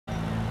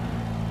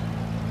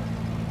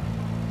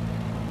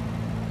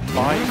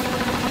5,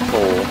 4,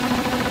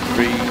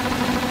 3,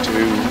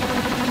 2,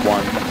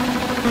 1,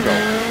 go.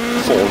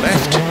 4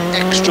 left,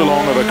 extra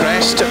long of a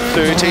crest,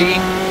 30.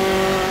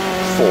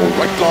 4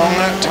 right long,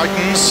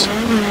 tightens.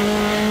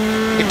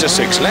 Into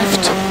 6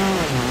 left.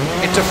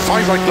 Into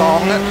 5 right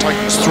long,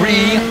 tightens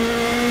 3.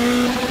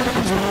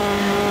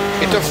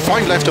 Into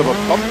 5 left of a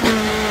bump,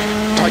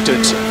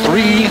 tightens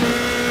 3.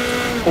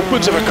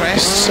 Opens of a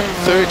crest,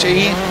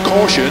 30.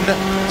 Caution,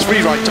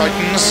 3 right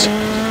tightens.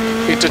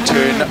 Into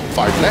turn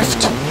 5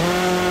 left.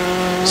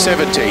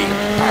 70,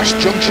 past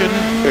junction,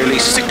 early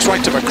 6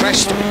 right of a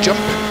crest, jump,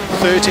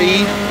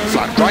 30,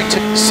 flat right,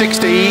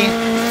 60,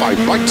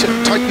 5 right,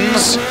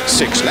 tightens,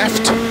 6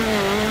 left,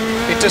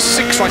 into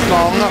 6 right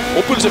long,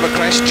 opens of a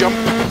crest, jump,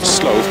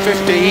 slow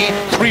 50,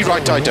 3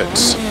 right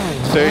tightens,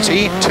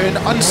 30, turn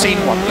unseen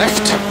 1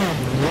 left,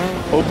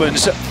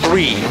 opens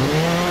 3,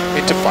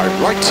 into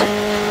 5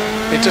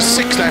 right, into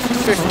 6 left,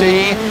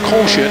 50,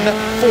 caution,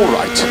 4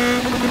 right.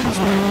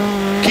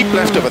 Keep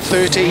left over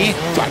 30,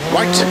 flat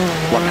right,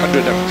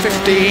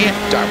 150,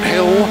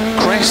 downhill,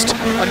 crest,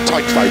 and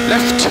tight 5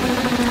 left,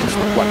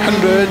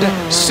 100,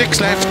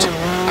 6 left,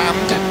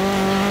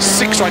 and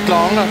 6 right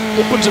long,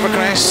 opens of a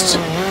crest,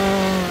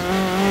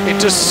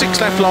 into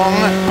 6 left long,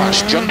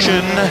 past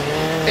junction,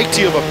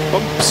 80 over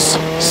bumps,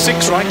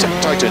 6 right,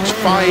 tightens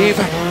 5,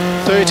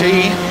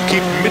 30,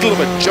 keep middle of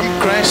a jump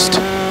crest,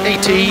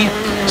 80,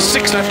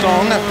 6 left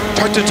long,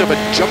 tightens of a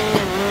jump,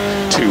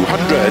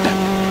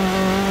 200.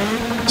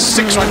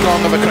 6 right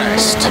long of a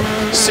crest,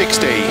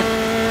 60.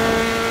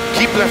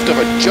 Keep left of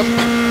a jump,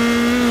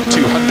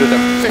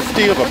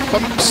 250 of a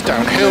bumps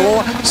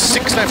downhill,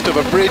 6 left of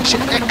a bridge,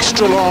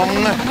 extra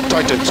long,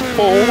 tightens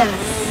 4.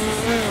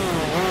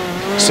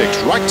 6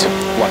 right,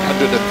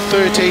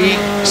 130,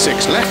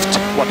 6 left,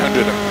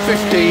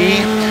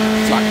 150,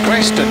 flat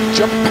crest and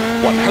jump,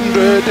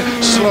 100,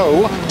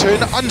 slow,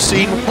 turn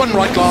unseen, 1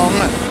 right long,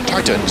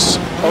 tightens,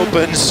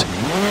 opens,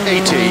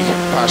 80,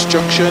 past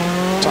junction,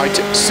 tight,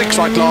 6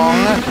 right long,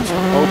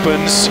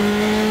 opens,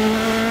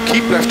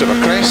 keep left of a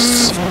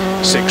crest,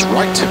 6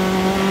 right,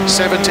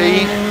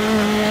 70,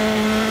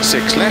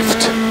 6 left,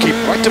 keep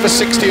right of a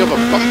 60 of a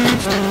bump,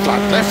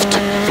 flat left,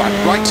 flat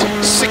right,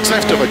 6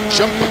 left of a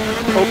jump,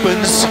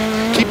 opens,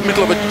 keep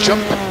middle of a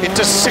jump,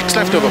 into 6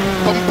 left of a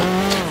bump,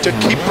 to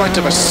keep right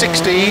of a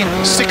 60,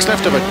 6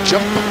 left of a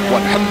jump,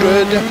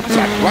 100,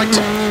 flat right,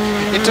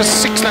 into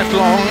 6 left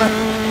long,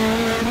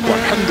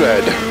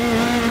 100.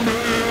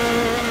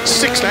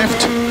 6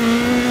 left,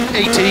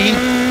 80,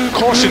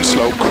 caution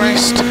slow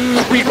crest,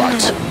 3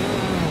 right,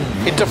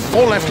 into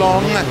 4 left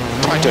long,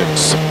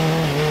 tightens,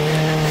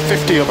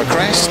 50 of a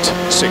crest,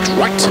 6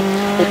 right,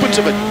 opens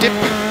of a dip,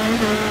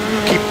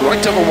 keep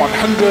right over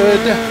 100,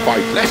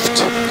 5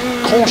 left,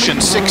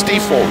 caution 60,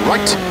 4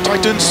 right,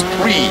 tightens,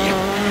 3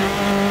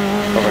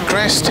 of a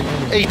crest,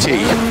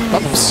 80,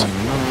 bumps,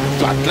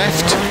 flat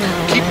left,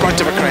 keep right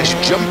of a crest,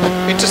 jump,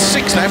 into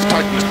 6 left,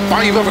 tightens,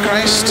 5 of a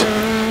crest,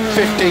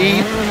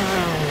 50,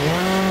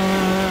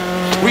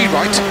 3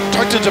 right,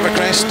 tightens of a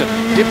crest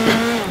and dip,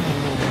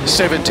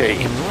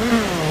 70.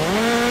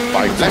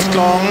 5 left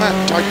long,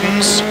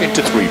 tightens,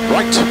 into 3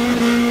 right,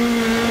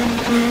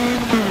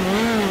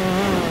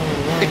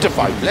 into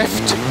 5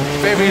 left,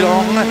 very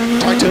long,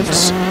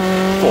 tightens,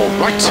 4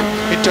 right,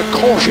 into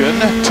caution,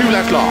 2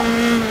 left long,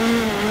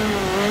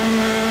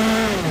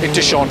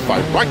 into Sean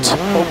 5 right,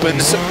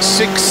 opens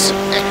 6,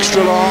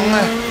 extra long,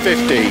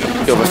 50,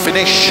 over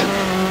finish,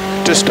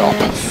 to stop.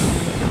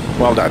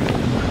 Well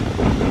done.